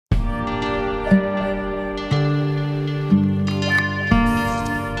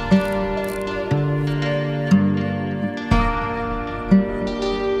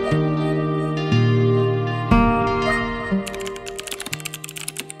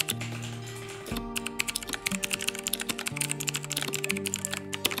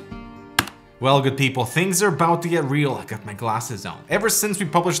Well, good people, things are about to get real. I got my glasses on. Ever since we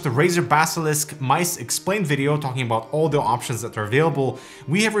published the Razer Basilisk Mice Explained video talking about all the options that are available,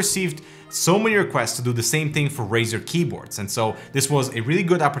 we have received so many requests to do the same thing for Razer keyboards. And so this was a really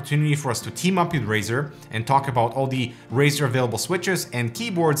good opportunity for us to team up with Razer and talk about all the Razer available switches and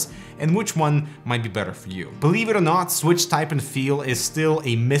keyboards and which one might be better for you. Believe it or not, switch type and feel is still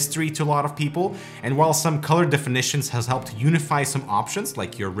a mystery to a lot of people. And while some color definitions has helped unify some options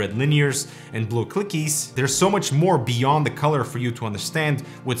like your red linears and blue clickies, there's so much more beyond the color for you to understand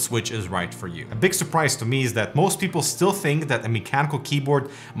which switch is right for you. A big surprise to me is that most people still think that a mechanical keyboard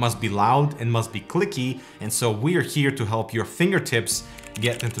must be loud and must be clicky, and so we are here to help your fingertips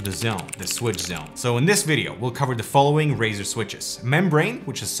get into the zone, the switch zone. So in this video, we'll cover the following Razer switches: Membrane,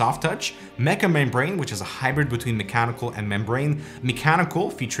 which is soft touch; Mecha-Membrane, which is a hybrid between mechanical and membrane; Mechanical,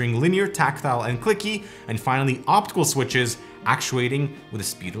 featuring linear, tactile, and clicky; and finally Optical Switches, actuating with the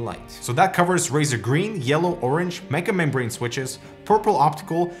speed of light. So that covers Razer green, yellow, orange, Mecha-Membrane switches, purple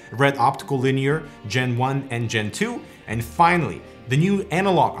optical, red optical linear, Gen 1 and Gen 2, and finally, the new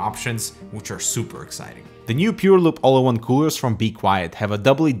analog options, which are super exciting. The new Pure Loop all-in-one coolers from Be Quiet have a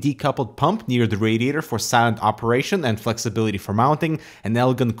doubly decoupled pump near the radiator for silent operation and flexibility for mounting, an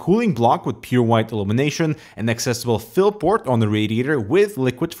elegant cooling block with pure white illumination, an accessible fill port on the radiator with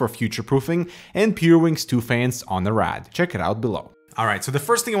liquid for future proofing, and Pure Wings 2 fans on the rad. Check it out below. Alright, so the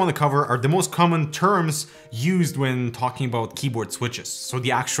first thing I want to cover are the most common terms used when talking about keyboard switches. So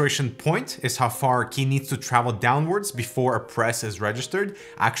the actuation point is how far a key needs to travel downwards before a press is registered.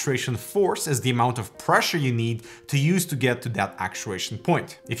 Actuation force is the amount of pressure you need to use to get to that actuation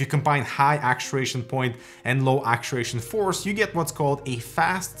point. If you combine high actuation point and low actuation force, you get what's called a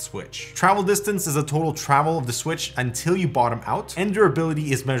fast switch. Travel distance is the total travel of the switch until you bottom out, and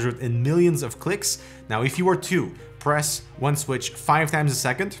durability is measured in millions of clicks. Now, if you were to press one switch 5 times a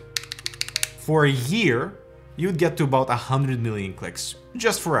second, for a year, you'd get to about 100 million clicks.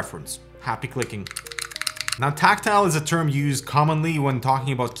 Just for reference. Happy clicking. Now, tactile is a term used commonly when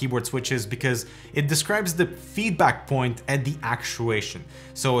talking about keyboard switches because it describes the feedback point at the actuation.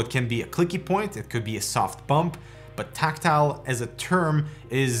 So it can be a clicky point, it could be a soft bump, but tactile as a term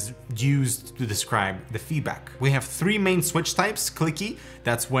is used to describe the feedback. We have 3 main switch types. Clicky,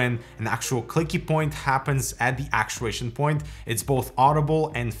 that's when an actual clicky point happens at the actuation point. It's both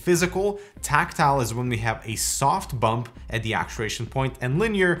audible and physical. Tactile is when we have a soft bump at the actuation point, and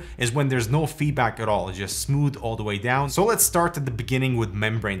linear is when there's no feedback at all. It's just smooth all the way down. So let's start at the beginning with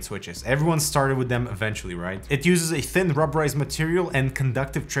membrane switches. Everyone started with them eventually, right? It uses a thin rubberized material and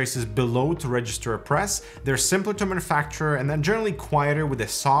conductive traces below to register a press. They're simpler to manufacture and then generally quieter with a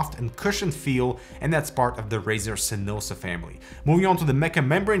soft and cushioned feel, and that's part of the Razer Sinosa family. Moving on to the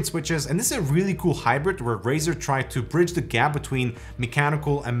Mecha-Membrane switches, and this is a really cool hybrid where Razer tried to bridge the gap between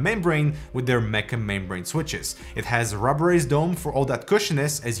mechanical and membrane with their Mecha-Membrane switches. It has a rubberized dome for all that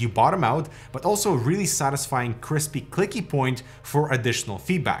cushiness as you bottom out, but also a really satisfying crispy clicky point for additional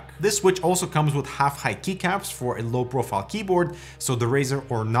feedback. This switch also comes with half-height keycaps for a low-profile keyboard, so the Razer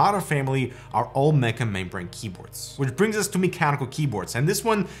Ornata family are all Mecha-Membrane keyboards. Which brings us to mechanical keyboards, and this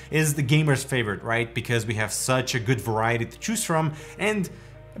one is the gamer's favorite, right? Because we have such a good variety to choose from and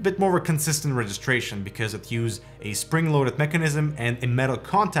a bit more of a consistent registration because it uses a spring-loaded mechanism and a metal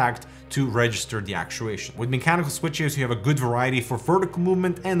contact to register the actuation. With mechanical switches, you have a good variety for vertical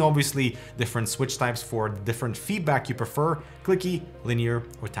movement and obviously different switch types for the different feedback you prefer: clicky, linear,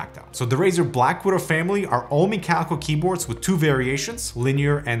 or tactile. So the Razer Black Widow family are all mechanical keyboards with 2 variations,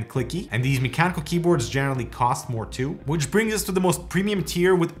 linear and clicky, and these mechanical keyboards generally cost more too, which brings us to the most premium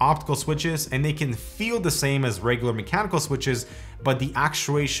tier with optical switches, and they can feel the same as regular mechanical switches, but the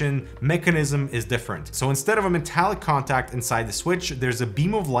actuation mechanism is different. So instead of a metallic contact inside the switch, there's a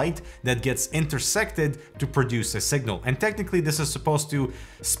beam of light that gets intersected to produce a signal. And technically this is supposed to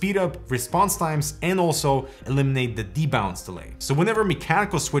speed up response times and also eliminate the debounce delay. So whenever a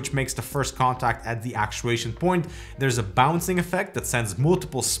mechanical switch makes the first contact at the actuation point, there's a bouncing effect that sends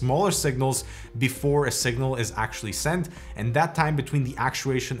multiple smaller signals before a signal is actually sent. And that time between the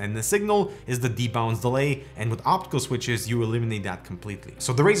actuation and the signal is the debounce delay. And with optical switches, you eliminate that completely.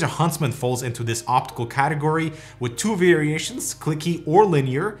 So the Razer Huntsman falls into this optical category with 2 variations, clicky or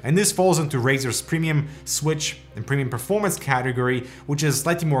linear, and this falls into Razer's premium switch and premium performance category, which is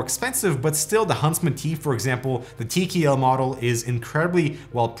slightly more expensive, but still the Huntsman T, for example, the TKL model is incredibly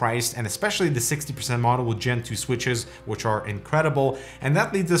well priced, and especially the 60% model with Gen 2 switches, which are incredible. And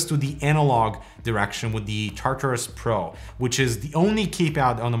that leads us to the analog direction with the Tartarus Pro, which is the only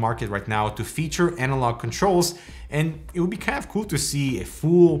keypad on the market right now to feature analog controls. And it would be kind of cool to see a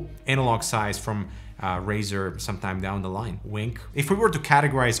full analog size from Razer sometime down the line. Wink. If we were to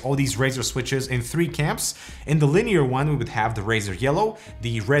categorize all these Razer switches in 3 camps, in the linear one, we would have the Razer Yellow,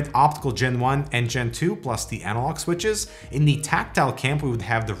 the Red Optical Gen 1 and Gen 2, plus the analog switches. In the Tactile camp, we would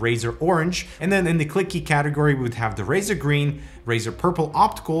have the Razer Orange, and then in the Clicky category, we would have the Razer Green, Razer Purple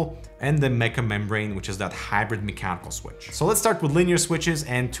Optical, and the Mecha-Membrane, which is that hybrid mechanical switch. So let's start with linear switches,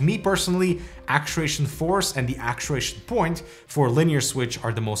 and to me personally, actuation force and the actuation point for a linear switch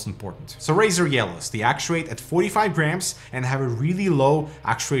are the most important. So Razer Yellows, they actuate at 45 grams and have a really low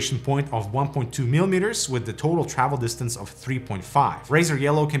actuation point of 1.2 millimeters with the total travel distance of 3.5. Razer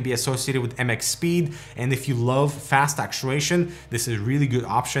Yellow can be associated with MX speed, and if you love fast actuation, this is a really good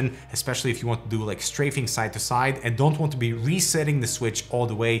option, especially if you want to do like strafing side to side and don't want to be resetting the switch all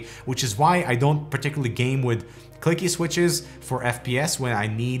the way, which is why I don't particularly game with clicky switches for FPS when I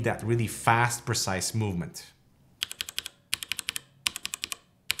need that really fast, precise movement.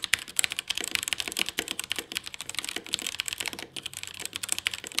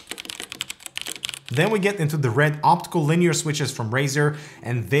 Then we get into the red optical linear switches from Razer,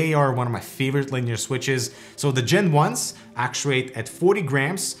 and they are one of my favorite linear switches. So the Gen 1s actuate at 40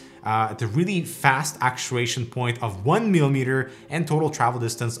 grams, at a really fast actuation point of 1 millimeter and total travel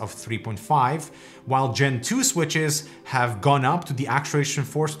distance of 3.5, while Gen 2 switches have gone up to the actuation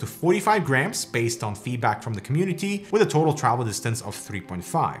force to 45 grams based on feedback from the community with a total travel distance of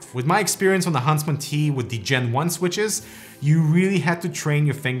 3.5. With my experience on the Huntsman T with the Gen 1 switches, you really had to train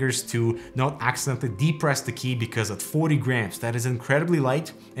your fingers to not accidentally depress the key, because at 40 grams, that is incredibly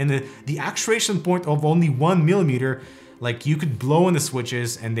light, and the actuation point of only 1 millimeter, like you could blow in the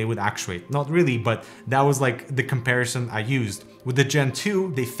switches and they would actuate. Not really, but that was like the comparison I used. With the Gen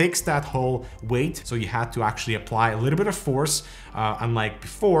 2, they fixed that whole weight, so you had to actually apply a little bit of force, unlike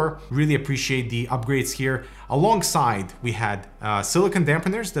before. Really appreciate the upgrades here. Alongside, we had silicone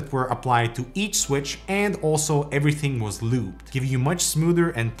dampeners that were applied to each switch, and also everything was lubed, giving you much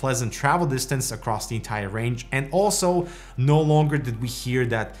smoother and pleasant travel distance across the entire range. And also, no longer did we hear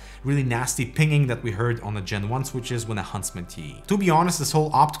that really nasty pinging that we heard on the Gen 1 switches when a Huntsman T. To be honest, this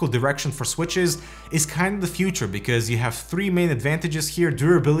whole optical direction for switches is kind of the future, because you have 3 main advantages here.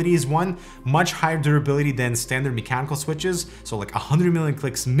 Durability is one, much higher durability than standard mechanical switches, so like 100 million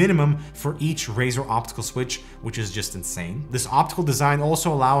clicks minimum for each Razer optical switch, which is just insane. This optical design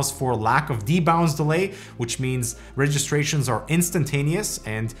also allows for lack of debounce delay, which means registrations are instantaneous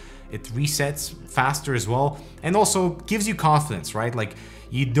and it resets faster as well, and also gives you confidence, right? Like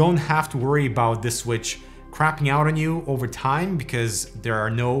you don't have to worry about this switch crapping out on you over time, because there are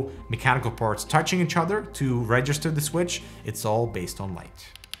no mechanical parts touching each other to register the switch. It's all based on light.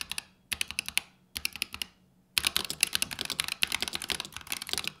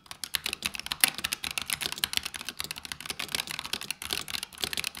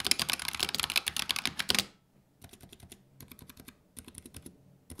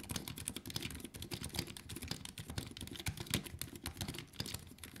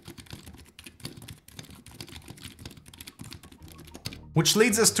 Which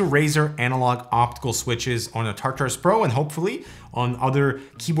leads us to Razer analog optical switches on the Tartarus Pro, and hopefully on other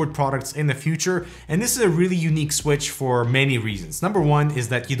keyboard products in the future. And this is a really unique switch for many reasons. Number one is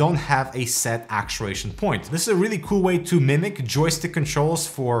that you don't have a set actuation point. This is a really cool way to mimic joystick controls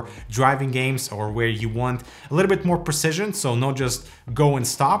for driving games, or where you want a little bit more precision. So not just go and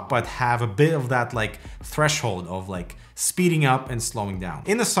stop, but have a bit of that like threshold of like speeding up and slowing down.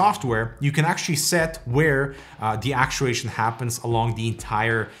 In the software, you can actually set where the actuation happens along the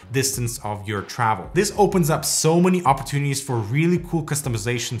entire distance of your travel. This opens up so many opportunities for really cool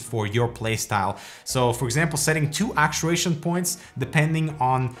customization for your playstyle. So for example, setting 2 actuation points depending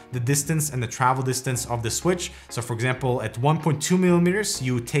on the distance and the travel distance of the switch. So for example, at 1.2 millimeters,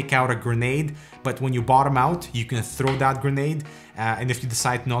 you take out a grenade, but when you bottom out, you can throw that grenade. And if you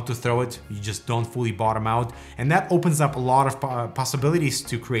decide not to throw it, you just don't fully bottom out. And that opens up a lot of possibilities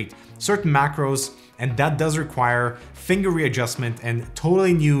to create certain macros. And that does require finger readjustment and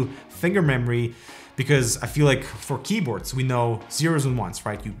totally new finger memory, because I feel like for keyboards, we know zeros and ones,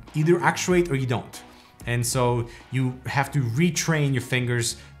 right? You either actuate or you don't. And so you have to retrain your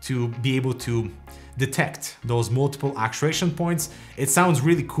fingers to be able to detect those multiple actuation points. It sounds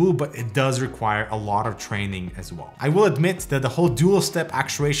really cool, but it does require a lot of training as well. I will admit that the whole dual step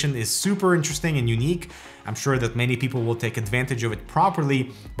actuation is super interesting and unique. I'm sure that many people will take advantage of it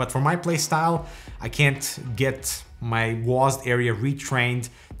properly, but for my playstyle, I can't get my WASD area retrained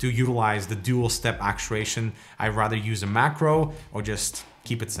to utilize the dual step actuation. I'd rather use a macro or just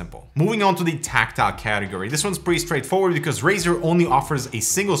Keep it simple. Moving on to the tactile category. This one's pretty straightforward because Razer only offers a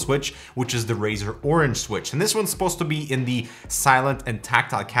single switch, which is the Razer Orange switch. And this one's supposed to be in the silent and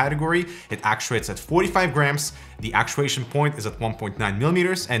tactile category. It actuates at 45 grams. The actuation point is at 1.9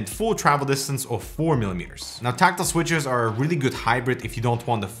 millimeters and full travel distance of 4 millimeters. Now, tactile switches are a really good hybrid if you don't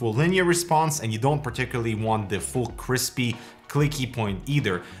want the full linear response and you don't particularly want the full crispy clicky point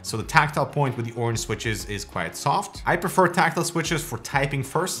either. So the tactile point with the orange switches is quite soft. I prefer tactile switches for typing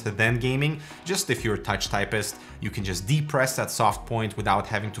first, then gaming. Just if you're a touch typist, you can just depress that soft point without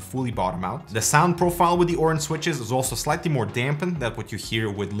having to fully bottom out. The sound profile with the orange switches is also slightly more dampened than what you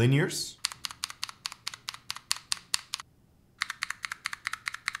hear with linears.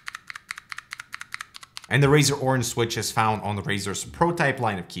 And the Razer Orange switch is found on the Razer's ProType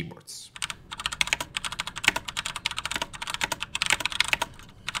line of keyboards.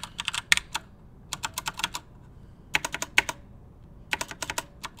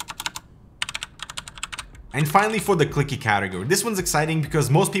 And finally, for the clicky category, this one's exciting because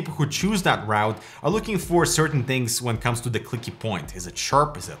most people who choose that route are looking for certain things when it comes to the clicky point. Is it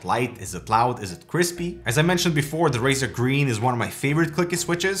sharp? Is it light? Is it loud? Is it crispy? As I mentioned before, the Razer Green is one of my favorite clicky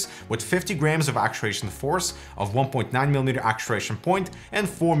switches with 50 grams of actuation force, of 1.9 millimeter actuation point, and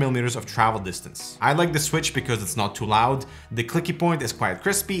 4 millimeters of travel distance. I like the switch because it's not too loud, the clicky point is quite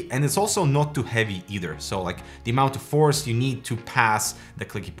crispy, and it's also not too heavy either. So like the amount of force you need to pass the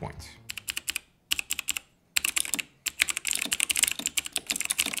clicky point.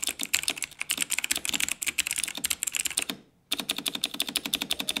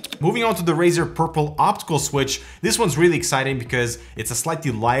 Moving on to the Razer Purple Optical Switch, this one's really exciting because it's a slightly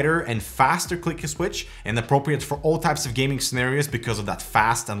lighter and faster clicky switch and appropriate for all types of gaming scenarios because of that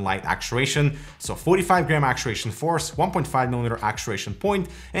fast and light actuation. So 45 gram actuation force, 1.5 millimeter actuation point,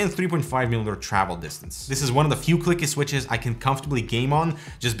 and 3.5 millimeter travel distance. This is one of the few clicky switches I can comfortably game on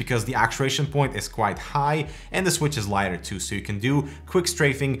just because the actuation point is quite high and the switch is lighter too. So you can do quick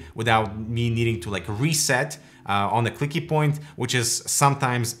strafing without me needing to like reset on the clicky point, which is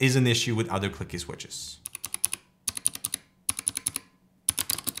sometimes an issue with other clicky switches.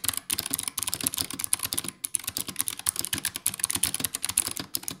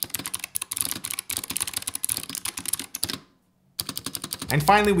 And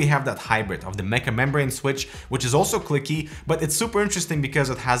finally, we have that hybrid of the Mecha-Membrane switch, which is also clicky, but it's super interesting because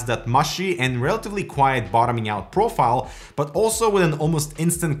it has that mushy and relatively quiet bottoming out profile, but also with an almost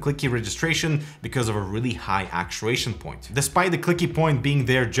instant clicky registration because of a really high actuation point. Despite the clicky point being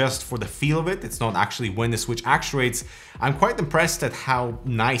there just for the feel of it, it's not actually when the switch actuates, I'm quite impressed at how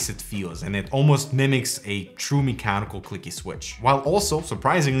nice it feels, and it almost mimics a true mechanical clicky switch, while also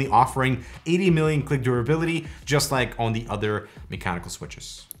surprisingly offering 80 million click durability, just like on the other mechanical switches.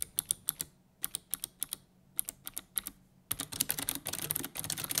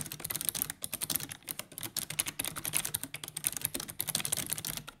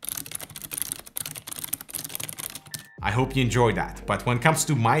 I hope you enjoyed that, but when it comes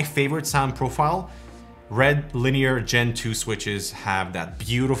to my favorite sound profile, red linear Gen 2 switches have that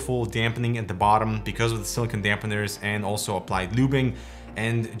beautiful dampening at the bottom because of the silicon dampeners and also applied lubing,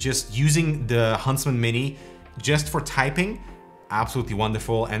 and just using the Huntsman Mini just for typing, absolutely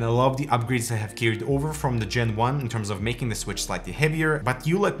wonderful. And I love the upgrades that have carried over from the Gen 1 in terms of making the switch slightly heavier, but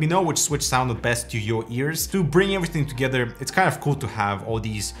you let me know which switch sounded best to your ears. To bring everything together, it's kind of cool to have all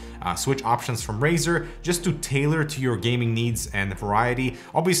these switch options from Razer just to tailor to your gaming needs and variety.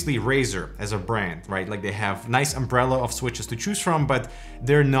 Obviously Razer as a brand, right? Like they have nice umbrella of switches to choose from, but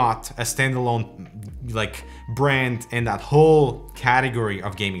they're not a standalone like brand in that whole category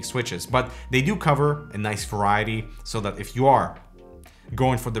of gaming switches, but they do cover a nice variety so that if you are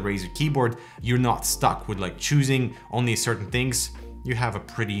going for the Razer keyboard, you're not stuck with like choosing only certain things. You have a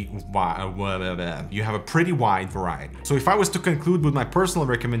pretty wide variety. So if I was to conclude with my personal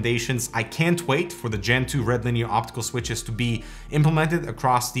recommendations, I can't wait for the Gen 2 red linear optical switches to be implemented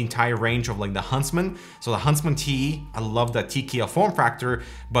across the entire range of like the Huntsman. So the Huntsman TE, I love that TKL form factor,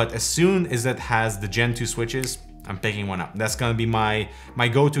 but as soon as it has the Gen 2 switches, I'm picking one up. That's gonna be my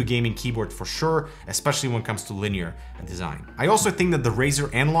go-to gaming keyboard for sure, especially when it comes to linear design. I also think that the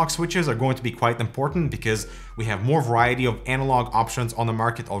Razer analog switches are going to be quite important because we have more variety of analog options on the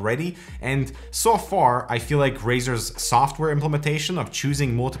market already. And so far, I feel like Razer's software implementation of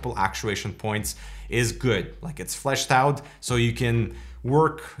choosing multiple actuation points is good. Like it's fleshed out so you can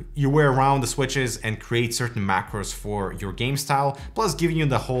work your way around the switches and create certain macros for your game style, plus giving you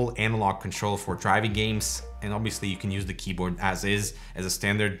the whole analog control for driving games. And obviously you can use the keyboard as is, as a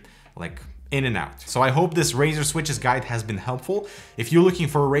standard like in and out. So I hope this Razer switches guide has been helpful. If you're looking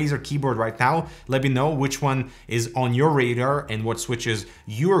for a Razer keyboard right now, let me know which one is on your radar and what switches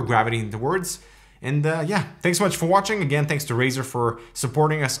you are gravitating towards. And yeah, thanks so much for watching. Again, thanks to Razer for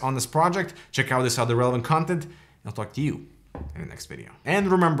supporting us on this project. Check out this other relevant content. I'll talk to you in the next video.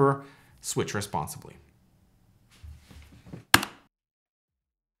 And remember, switch responsibly.